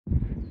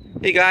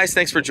Hey guys,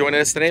 thanks for joining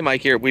us today.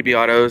 Mike here at Weeby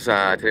Autos.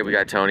 Today we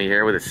got Tony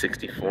here with a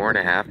 64 and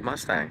a half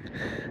Mustang.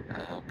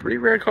 Pretty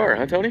rare car,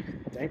 huh Tony?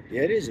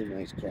 Yeah, it is a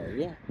nice car,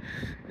 yeah.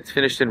 It's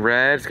finished in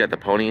red. It's got the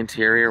pony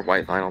interior,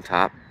 white vinyl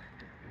top.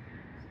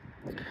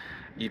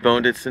 You've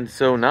owned it since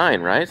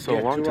 '09, right? So a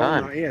Yeah, long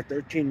time. 2009, yeah,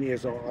 13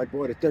 years old. I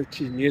bought it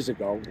 13 years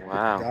ago,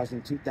 Wow.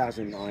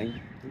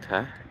 2009.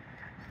 Okay.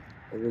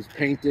 It was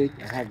painted.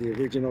 I had the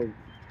original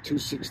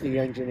 260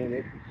 engine in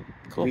it,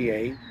 Cool.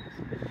 V8.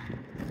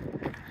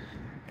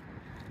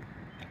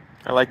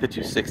 I like the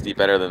 260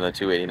 better than the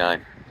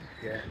 289.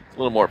 Yeah, It's a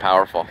little more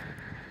powerful.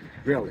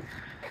 really.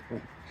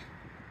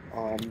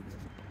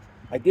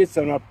 I did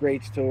some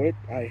upgrades to it.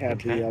 I had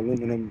Okay. the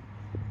aluminum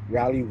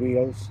rally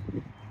wheels.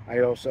 I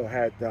also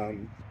had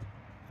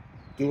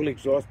dual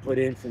exhaust put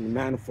in from the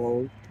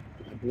Manifold.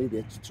 I believe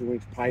it's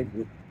 2-inch pipe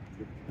with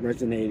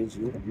resonators.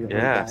 You heard Yeah,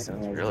 that sounds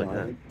when I was really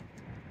driving.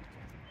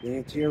 good. The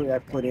interior I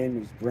put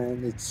in is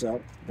brand. It's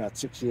about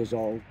 6 years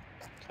old.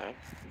 Okay.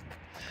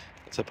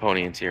 It's a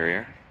pony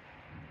interior.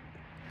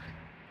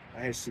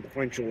 I had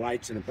sequential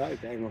lights in the back.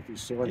 I don't know if you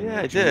saw them. Yeah,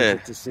 I changed did.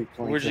 it to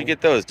sequential. Where'd you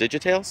get those?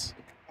 Digitails?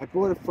 I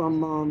bought it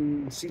from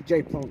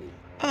CJ Pony,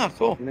 Oh,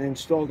 cool. and I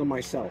installed them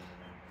myself.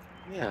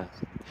 Yeah.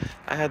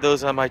 I had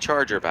those on my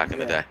Charger back in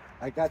the day.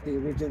 I got the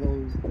original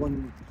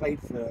one plate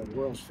for the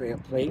World's Fair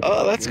plate.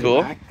 Oh, that's in the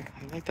cool. back.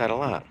 I like that a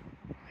lot.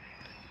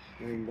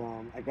 And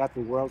I got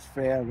the World's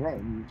Fair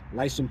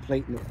license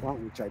plate in the front,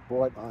 which I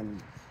bought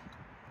on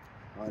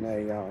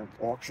a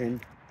auction.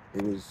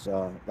 It was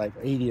like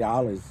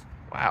 $80.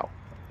 Wow.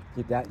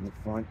 Did that in the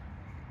front.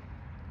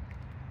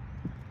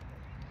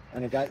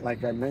 And I got,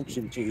 like I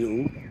mentioned to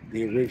you,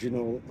 the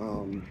original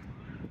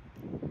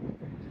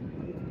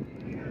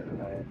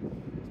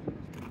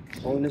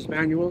owner's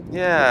manual.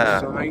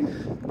 Yeah. Signed.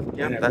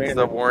 Yep, And I that's ran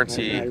the it-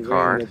 warranty and I ran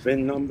card. the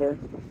VIN number,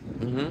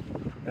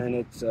 Mm-hmm. and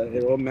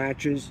it all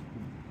matches.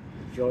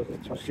 Shows the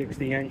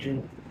 260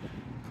 engine.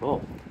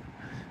 Cool.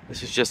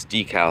 This is just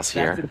decals That's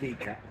here. a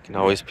decal. Can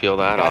always peel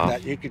that Got off.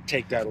 that. You could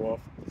take that off.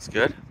 It's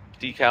good.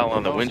 Decal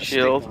on the Those are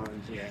windshield.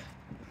 stick-ons, yeah.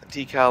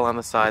 Decal on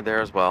the side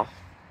there as well.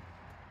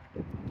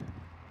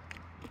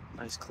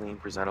 Nice, clean,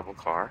 presentable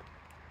car.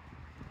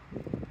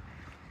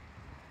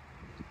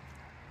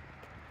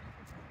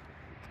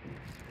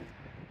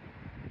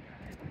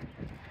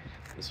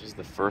 This was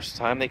the first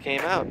time they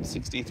came out,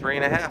 63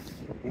 and a half.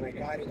 When I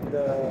got it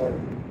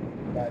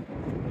about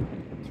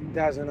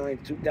 2009,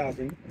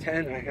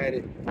 2010, I had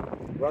it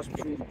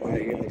rust-proof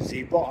by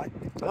Z-Bot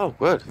Oh,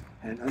 good.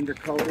 and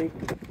undercoating,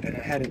 and I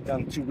had it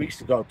done 2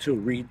 weeks ago too.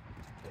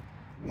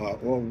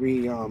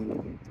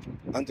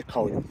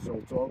 Undercoated, so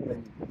it's all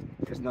been.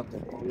 There's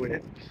nothing wrong with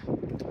it.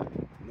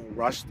 No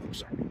rust. I'm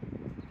sorry.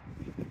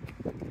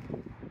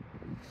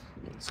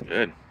 It's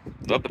good.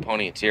 Love the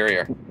pony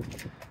interior.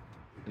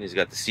 And he's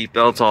got the seat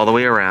belts all the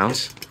way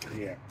around.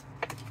 Yeah.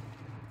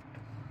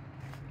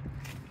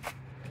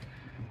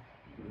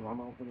 You want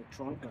to open the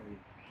trunk?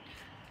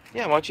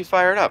 Yeah, why don't you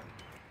fire it up?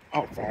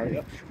 Oh, fire it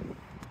up.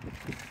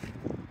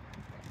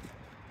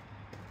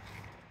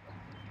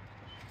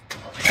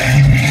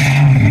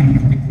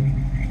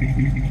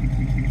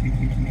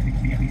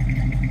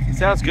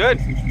 Sounds good.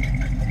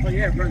 Oh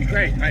yeah, it runs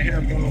great.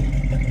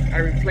 I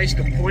replaced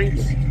the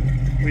points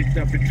with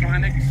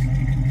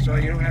Victronics, so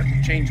you don't have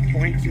to change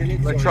points in it.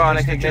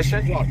 Electronic so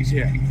ignition? just plugs,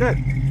 yeah. Good.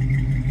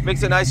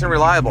 Makes it nice and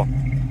reliable.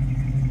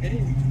 It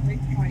is.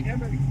 I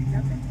never.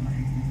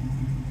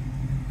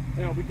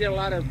 You know, we did a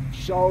lot of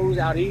shows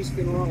out east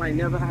and all. I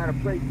never had a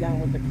breakdown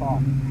with the car.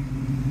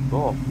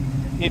 Cool.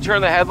 Can you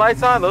turn the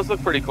headlights on? Those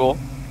look pretty cool.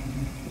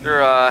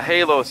 They're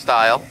halo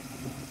style.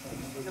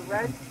 See the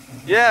red?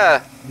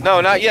 Yeah.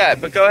 No, not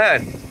yet, but go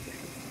ahead.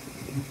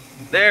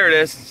 There it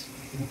is.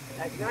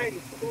 At night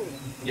it's cool.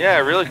 Yeah,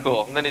 really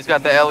cool. And then he's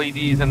got the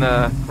LEDs in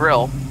the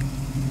grill.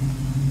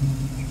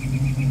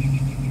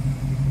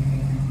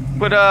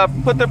 Put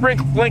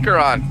the blinker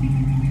on.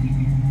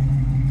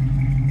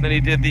 Then he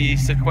did the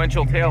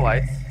sequential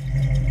taillights.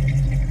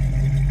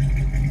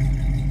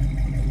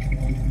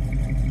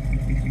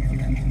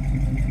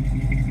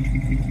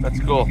 That's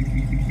cool.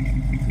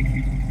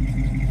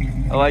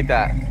 I like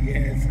that. Yeah,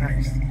 it's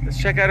nice. Let's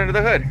check out under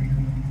the hood.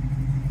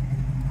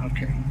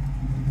 Okay.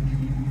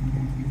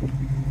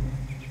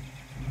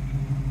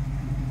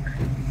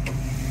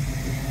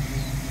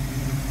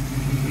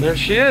 There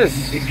she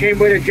is. It came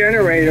with a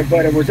generator,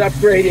 but it was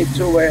upgraded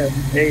to a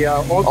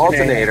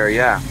Alternator,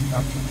 yeah.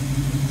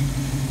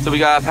 So we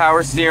got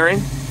power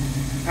steering.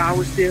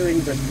 Power steering,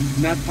 but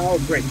not power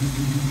brake.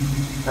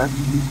 Okay.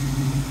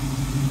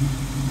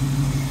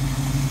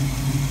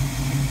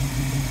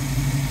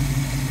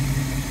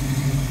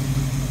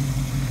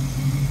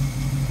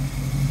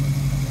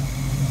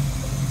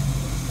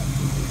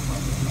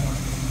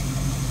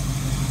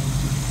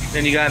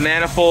 Then you got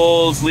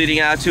manifolds leading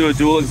out to a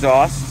dual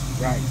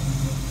exhaust. Right.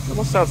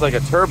 Almost sounds like a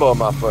turbo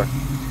muffler.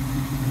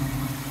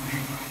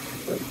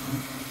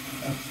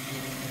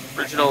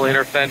 Original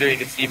inner fender, you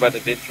can see by the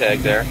VIN tag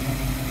there.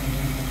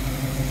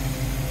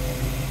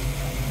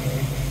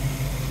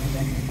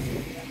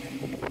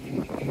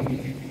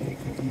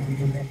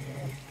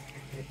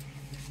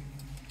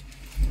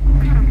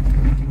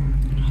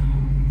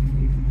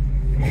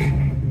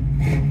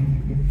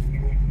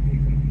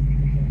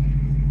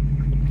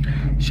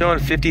 Showing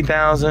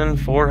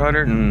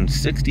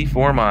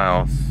 50,464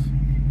 miles.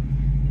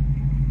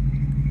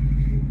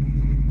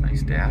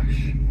 Nice dash.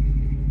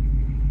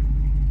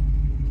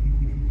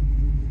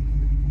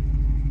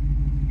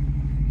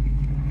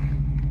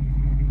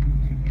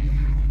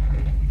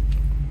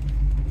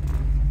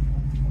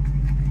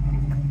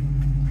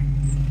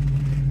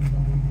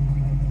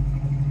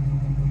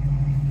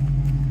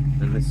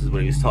 And this is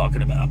what he was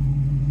talking about.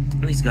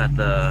 And he's got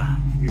the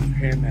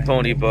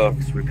Pony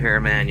Books repair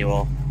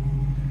manual.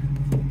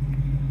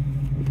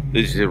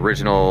 This is the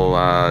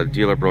original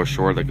dealer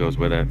brochure that goes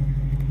with it.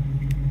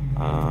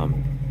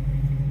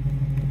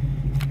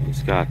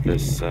 He's got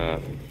this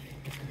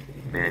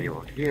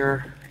manual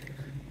here.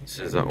 This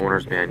is the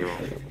owner's manual.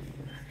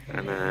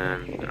 And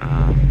then,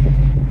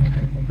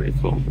 pretty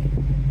cool.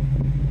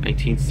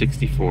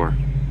 1964.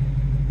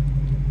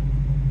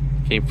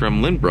 Came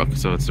from Lynbrook,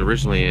 so it's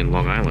originally a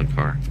Long Island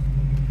car.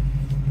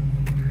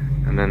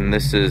 And then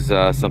this is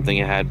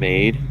something I had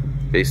made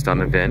based on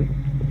the VIN.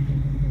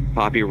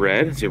 Poppy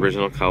red, it's the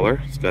original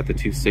color. It's got the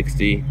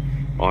 260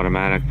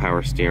 automatic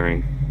power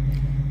steering.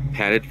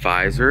 Padded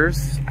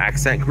visors,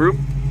 accent group.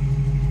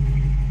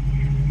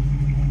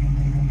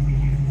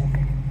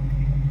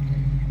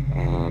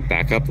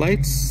 Backup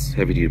lights,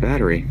 heavy duty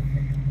battery.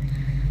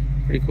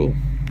 Pretty cool.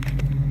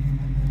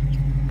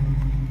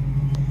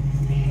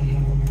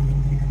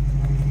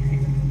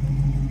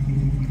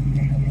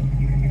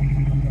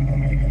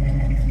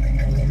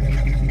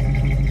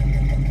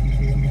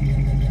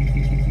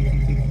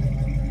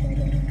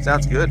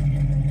 Sounds good.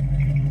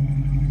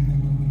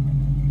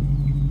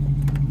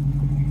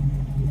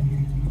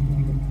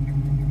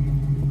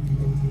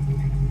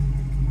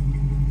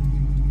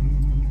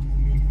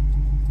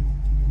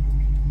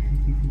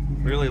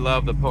 Really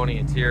love the pony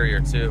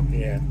interior too.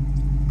 Yeah.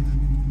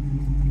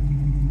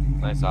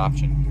 Nice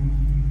option.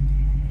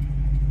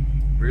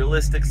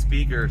 Realistic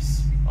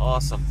speakers.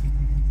 Awesome.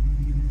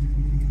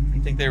 I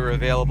think they were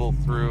available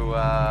through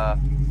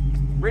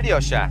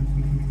Radio Shack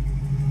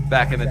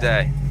back in the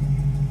day.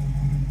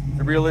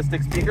 The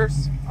realistic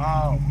speakers?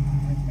 Oh,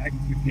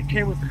 it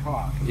came with the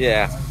car.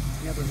 Yeah.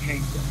 Never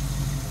changed it.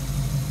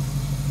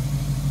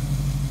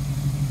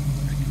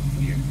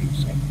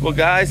 Well,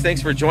 guys,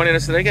 thanks for joining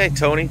us today.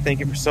 Tony, thank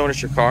you for showing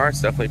us your car.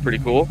 It's definitely pretty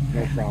cool.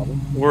 No problem.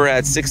 We're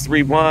at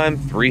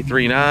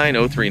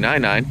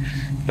 631-339-0399. You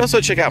can also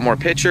check out more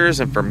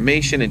pictures,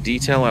 information, and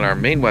detail on our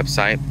main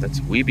website. That's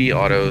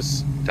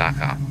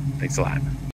weebeautos.com. Thanks a lot.